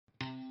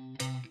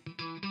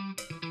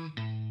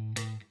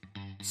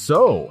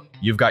So,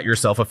 you've got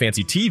yourself a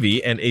fancy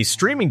TV and a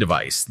streaming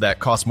device that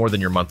costs more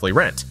than your monthly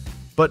rent.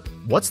 But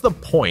what's the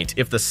point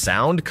if the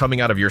sound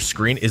coming out of your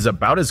screen is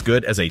about as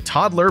good as a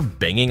toddler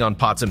banging on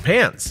pots and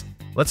pans?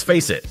 Let's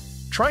face it,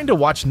 trying to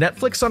watch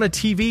Netflix on a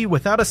TV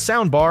without a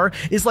soundbar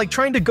is like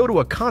trying to go to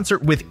a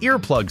concert with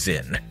earplugs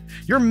in.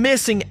 You're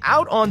missing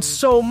out on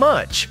so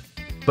much.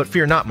 But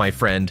fear not, my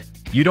friend.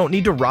 You don't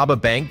need to rob a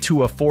bank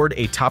to afford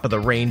a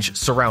top-of-the-range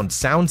surround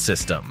sound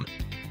system.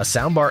 A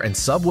soundbar and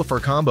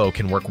subwoofer combo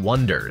can work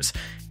wonders.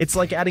 It's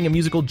like adding a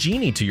musical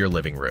genie to your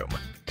living room.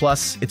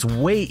 Plus, it's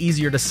way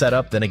easier to set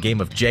up than a game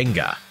of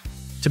Jenga.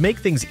 To make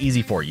things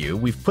easy for you,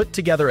 we've put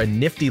together a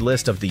nifty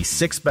list of the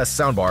 6 best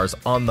soundbars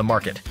on the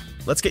market.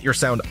 Let's get your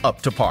sound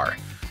up to par.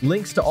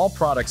 Links to all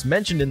products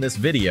mentioned in this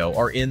video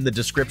are in the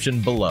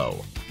description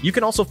below. You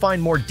can also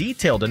find more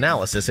detailed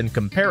analysis and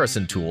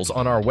comparison tools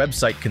on our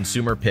website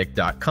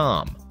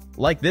consumerpick.com.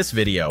 Like this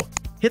video,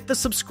 hit the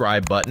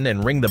subscribe button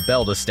and ring the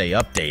bell to stay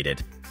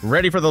updated.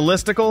 Ready for the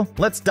listicle?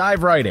 Let's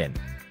dive right in.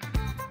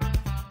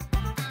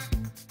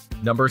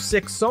 Number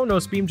 6.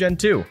 Sonos Beam Gen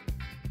 2.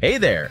 Hey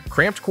there,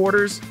 cramped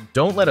quarters?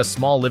 Don't let a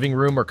small living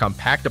room or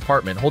compact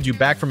apartment hold you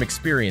back from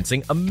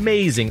experiencing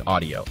amazing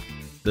audio.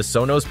 The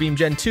Sonos Beam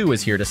Gen 2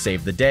 is here to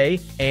save the day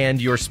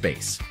and your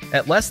space.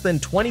 At less than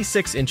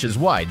 26 inches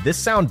wide,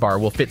 this soundbar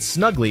will fit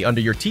snugly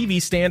under your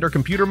TV stand or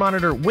computer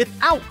monitor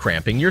without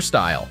cramping your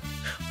style.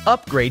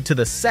 Upgrade to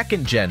the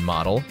 2nd gen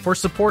model for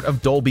support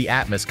of Dolby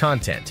Atmos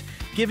content,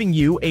 giving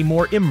you a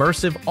more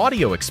immersive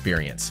audio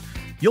experience.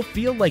 You'll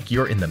feel like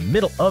you're in the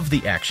middle of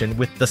the action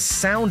with the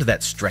sound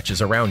that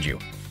stretches around you.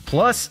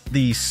 Plus,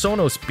 the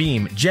Sonos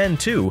Beam Gen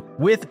 2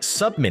 with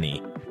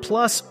Sub-Mini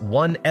plus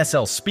 1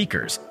 SL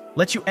speakers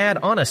lets you add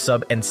on a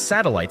sub and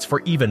satellites for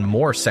even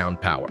more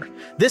sound power.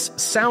 This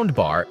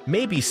soundbar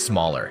may be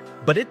smaller,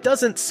 but it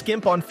doesn't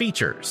skimp on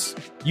features.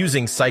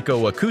 Using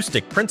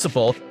psychoacoustic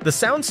principle, the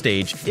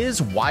soundstage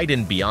is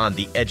widened beyond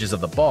the edges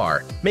of the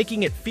bar,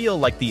 making it feel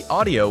like the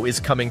audio is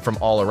coming from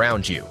all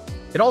around you.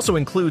 It also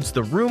includes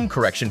the room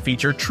correction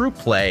feature True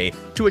Play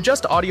to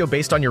adjust audio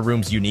based on your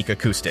room's unique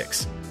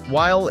acoustics.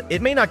 While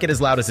it may not get as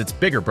loud as its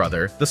bigger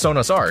brother, the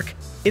Sonos Arc,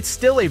 it's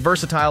still a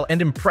versatile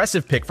and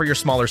impressive pick for your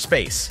smaller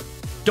space.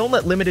 Don't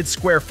let limited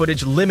square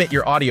footage limit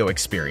your audio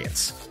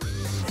experience.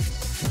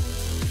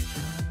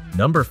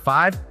 Number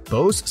 5.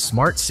 Bose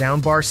Smart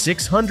Soundbar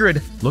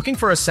 600. Looking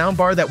for a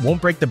soundbar that won't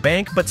break the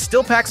bank but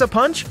still packs a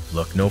punch?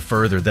 Look no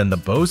further than the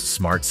Bose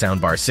Smart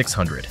Soundbar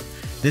 600.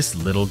 This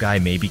little guy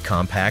may be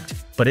compact,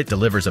 but it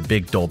delivers a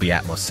big Dolby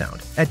Atmos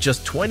sound at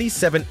just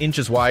 27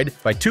 inches wide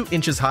by 2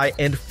 inches high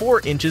and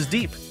 4 inches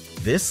deep.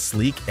 This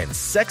sleek and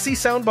sexy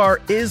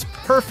soundbar is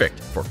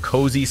perfect for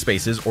cozy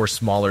spaces or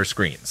smaller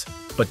screens.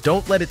 But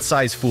don't let its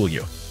size fool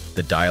you.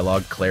 The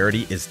dialogue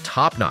clarity is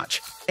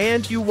top-notch,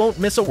 and you won't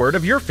miss a word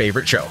of your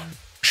favorite show.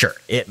 Sure,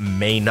 it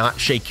may not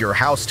shake your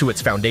house to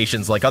its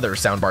foundations like other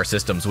soundbar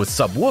systems with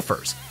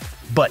subwoofers,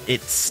 but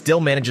it still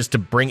manages to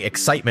bring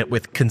excitement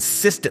with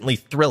consistently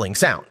thrilling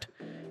sound.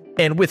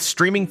 And with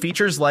streaming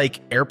features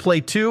like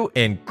AirPlay 2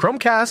 and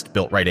Chromecast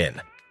built right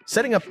in,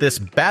 setting up this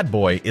bad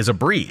boy is a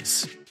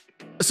breeze.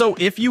 So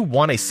if you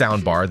want a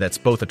soundbar that's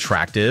both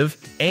attractive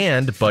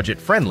and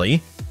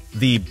budget-friendly,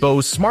 the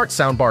Bose Smart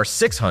Soundbar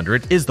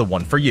 600 is the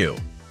one for you.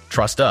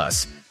 Trust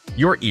us,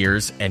 your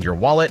ears and your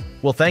wallet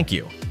will thank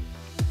you.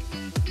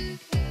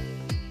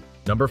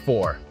 Number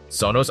 4.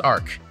 Sonos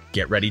Arc.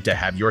 Get ready to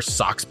have your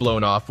socks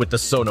blown off with the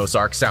Sonos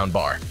Arc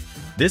soundbar.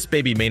 This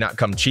baby may not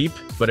come cheap,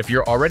 but if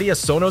you're already a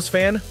Sonos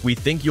fan, we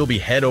think you'll be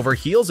head over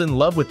heels in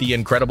love with the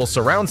incredible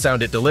surround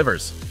sound it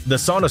delivers. The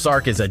Sonos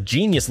Arc is a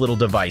genius little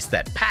device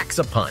that packs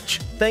a punch,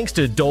 thanks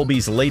to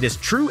Dolby's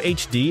latest True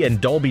HD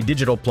and Dolby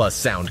Digital Plus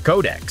sound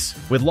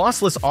codecs. With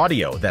lossless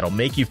audio that'll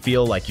make you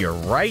feel like you're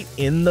right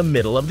in the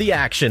middle of the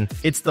action,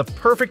 it's the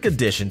perfect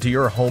addition to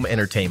your home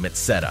entertainment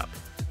setup.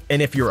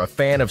 And if you're a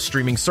fan of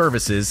streaming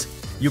services,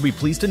 you'll be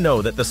pleased to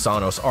know that the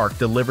Sonos Arc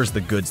delivers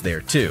the goods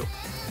there too.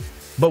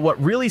 But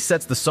what really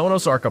sets the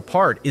Sonos Arc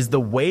apart is the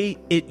way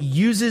it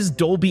uses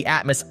Dolby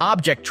Atmos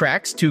object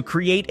tracks to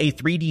create a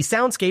 3D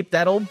soundscape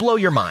that'll blow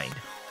your mind.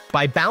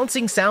 By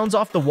bouncing sounds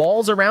off the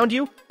walls around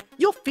you,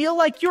 you'll feel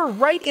like you're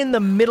right in the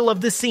middle of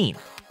the scene.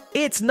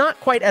 It's not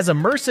quite as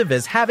immersive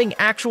as having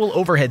actual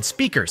overhead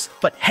speakers,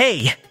 but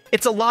hey,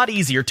 it's a lot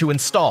easier to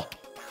install.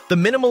 The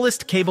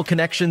minimalist cable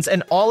connections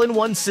and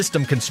all-in-one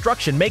system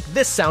construction make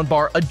this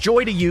soundbar a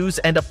joy to use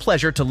and a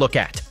pleasure to look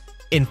at.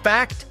 In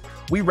fact,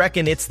 we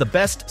reckon it's the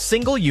best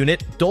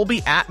single-unit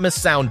Dolby Atmos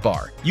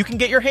soundbar you can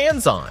get your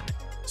hands on.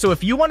 So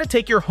if you want to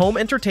take your home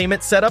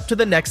entertainment setup to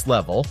the next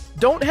level,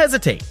 don't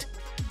hesitate.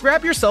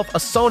 Grab yourself a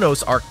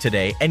Sonos Arc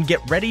today and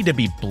get ready to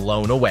be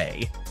blown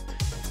away.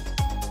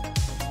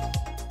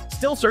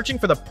 Still searching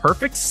for the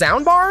perfect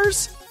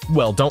soundbars?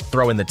 Well, don't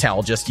throw in the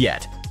towel just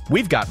yet.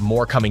 We've got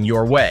more coming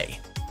your way.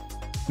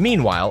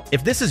 Meanwhile,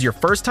 if this is your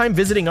first time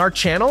visiting our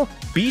channel,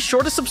 be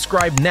sure to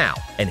subscribe now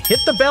and hit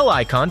the bell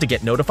icon to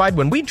get notified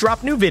when we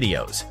drop new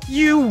videos.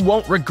 You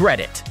won't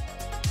regret it.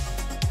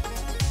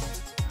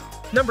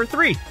 Number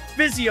 3.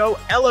 VIZIO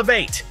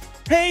Elevate.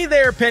 Hey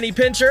there, penny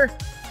pincher!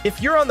 If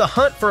you're on the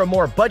hunt for a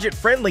more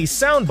budget-friendly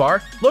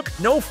soundbar, look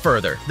no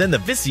further than the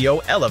VIZIO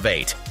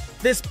Elevate.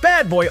 This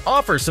bad boy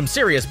offers some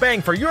serious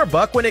bang for your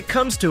buck when it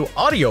comes to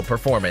audio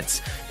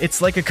performance.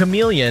 It's like a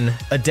chameleon,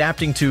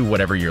 adapting to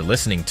whatever you're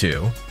listening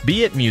to,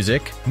 be it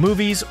music,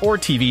 movies, or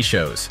TV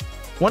shows.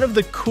 One of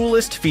the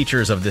coolest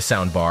features of the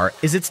soundbar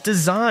is its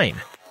design.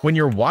 When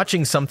you're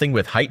watching something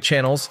with height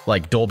channels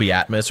like Dolby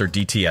Atmos or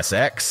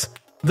DTS,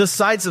 the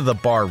sides of the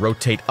bar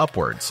rotate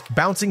upwards,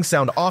 bouncing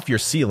sound off your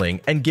ceiling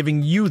and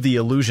giving you the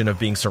illusion of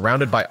being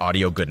surrounded by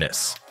audio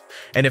goodness.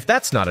 And if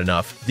that's not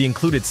enough, the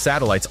included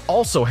satellites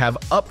also have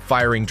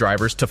up-firing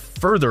drivers to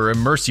further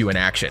immerse you in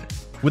action.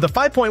 With a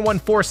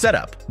 5.14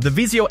 setup, the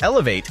VIZIO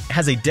Elevate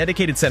has a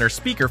dedicated center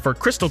speaker for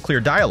crystal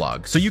clear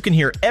dialogue, so you can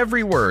hear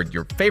every word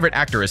your favorite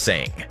actor is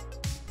saying.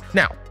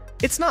 Now,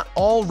 it's not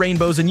all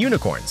rainbows and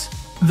unicorns.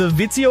 The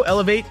VIZIO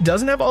Elevate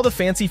doesn't have all the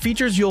fancy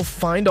features you'll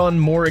find on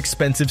more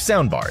expensive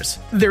soundbars.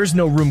 There's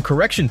no room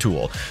correction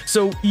tool,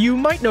 so you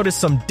might notice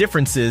some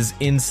differences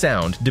in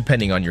sound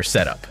depending on your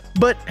setup.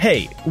 But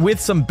hey, with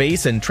some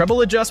bass and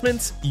treble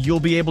adjustments, you'll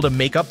be able to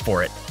make up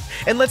for it.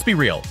 And let's be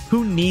real,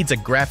 who needs a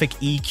graphic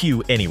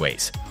EQ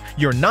anyways?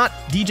 You're not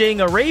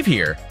DJing a rave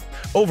here.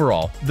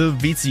 Overall, the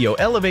VIZIO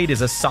Elevate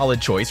is a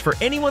solid choice for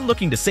anyone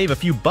looking to save a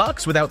few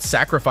bucks without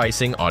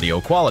sacrificing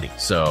audio quality.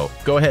 So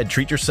go ahead,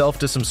 treat yourself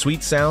to some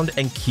sweet sound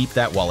and keep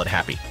that wallet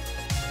happy.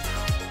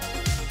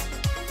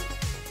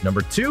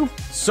 Number 2,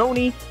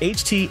 Sony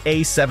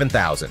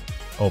HT-A7000.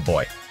 Oh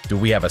boy, do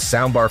we have a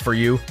soundbar for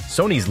you?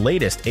 Sony's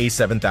latest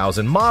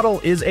A7000 model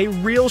is a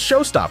real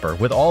showstopper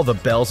with all the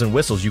bells and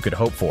whistles you could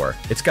hope for.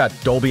 It's got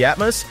Dolby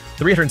Atmos,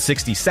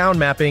 360 sound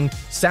mapping,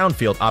 sound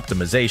field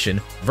optimization,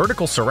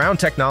 vertical surround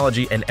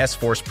technology, and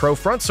S-Force Pro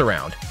front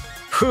surround.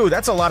 Whew,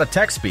 that's a lot of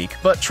tech speak,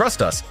 but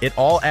trust us, it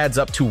all adds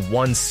up to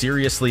one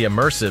seriously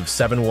immersive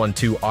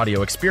 712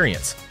 audio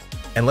experience.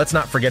 And let's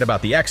not forget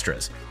about the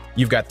extras.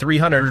 You've got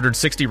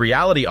 360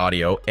 reality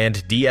audio and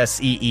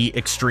DSEE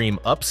extreme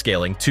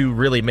upscaling to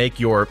really make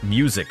your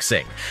music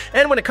sing.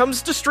 And when it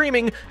comes to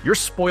streaming, you're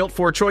spoiled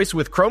for choice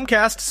with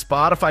Chromecast,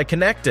 Spotify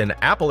Connect, and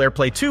Apple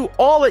AirPlay 2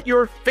 all at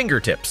your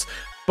fingertips.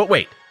 But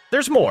wait,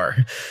 there's more.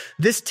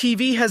 This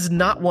TV has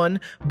not one,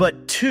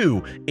 but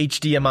 2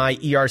 HDMI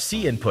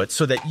ERC inputs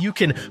so that you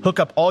can hook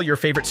up all your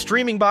favorite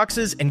streaming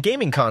boxes and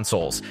gaming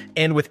consoles.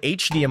 And with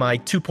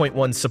HDMI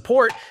 2.1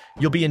 support,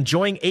 you'll be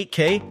enjoying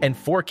 8K and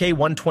 4K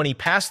 120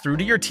 pass-through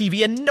to your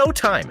TV in no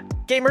time.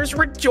 Gamers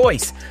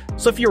rejoice!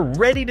 So if you're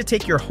ready to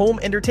take your home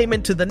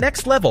entertainment to the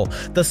next level,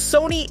 the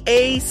Sony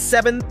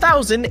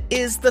A7000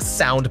 is the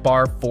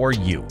soundbar for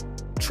you.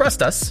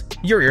 Trust us,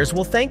 your ears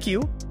will thank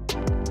you.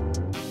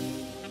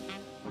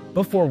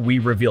 Before we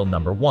reveal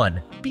number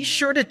 1, be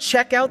sure to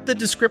check out the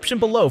description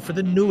below for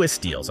the newest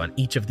deals on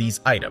each of these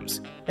items.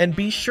 And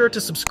be sure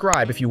to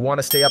subscribe if you want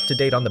to stay up to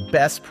date on the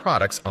best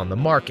products on the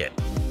market.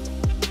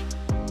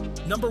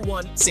 Number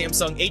 1,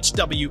 Samsung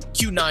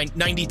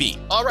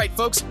HW-Q990B. Alright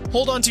folks,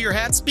 hold on to your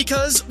hats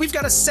because we've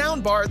got a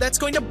soundbar that's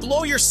going to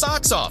blow your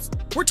socks off.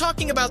 We're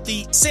talking about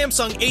the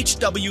Samsung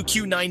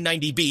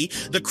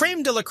HW-Q990B, the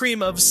creme de la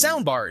creme of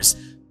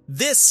soundbars.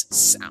 This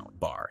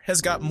soundbar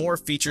has got more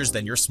features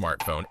than your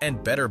smartphone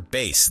and better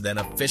bass than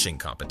a fishing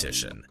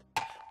competition.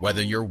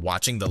 Whether you're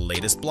watching the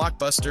latest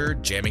blockbuster,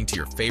 jamming to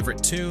your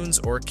favorite tunes,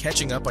 or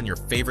catching up on your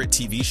favorite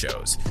TV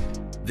shows,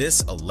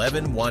 this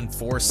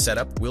 1114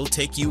 setup will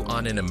take you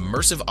on an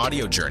immersive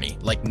audio journey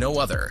like no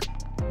other.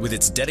 With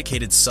its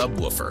dedicated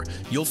subwoofer,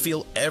 you'll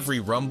feel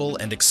every rumble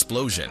and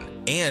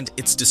explosion, and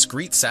its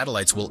discrete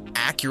satellites will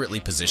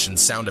accurately position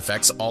sound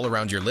effects all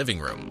around your living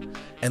room.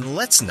 And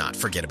let's not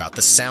forget about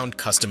the sound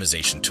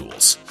customization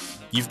tools.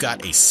 You've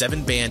got a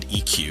 7-band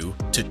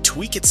EQ to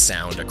tweak its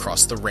sound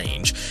across the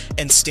range,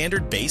 and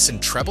standard bass and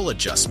treble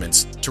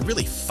adjustments to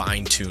really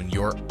fine-tune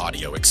your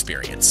audio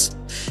experience.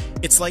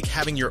 It's like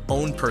having your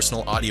own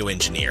personal audio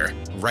engineer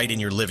right in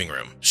your living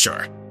room.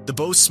 Sure, the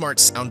Bose Smart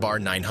Soundbar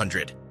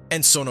 900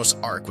 and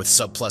Sonos Arc with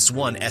Sub Plus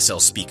 1 SL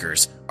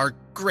speakers are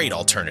great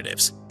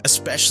alternatives,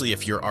 especially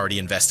if you're already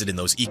invested in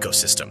those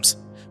ecosystems.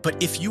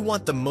 But if you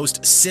want the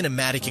most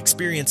cinematic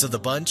experience of the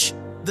bunch,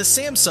 the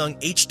Samsung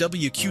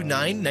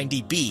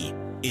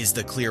HW-Q990B is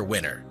the clear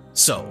winner.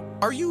 So,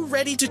 are you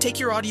ready to take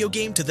your audio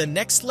game to the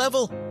next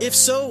level? If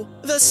so,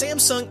 the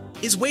Samsung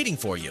is waiting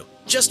for you.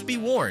 Just be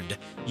warned,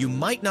 you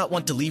might not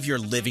want to leave your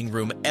living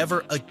room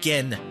ever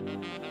again.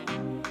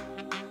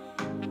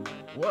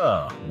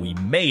 Whoa, we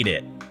made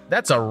it.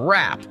 That's a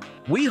wrap.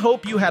 We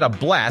hope you had a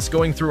blast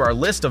going through our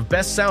list of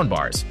best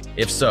soundbars.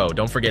 If so,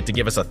 don't forget to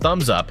give us a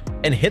thumbs up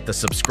and hit the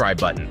subscribe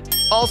button.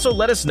 Also,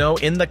 let us know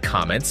in the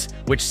comments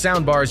which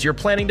soundbars you're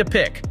planning to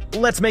pick.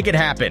 Let's make it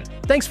happen.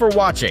 Thanks for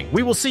watching.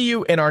 We will see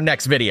you in our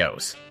next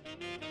videos.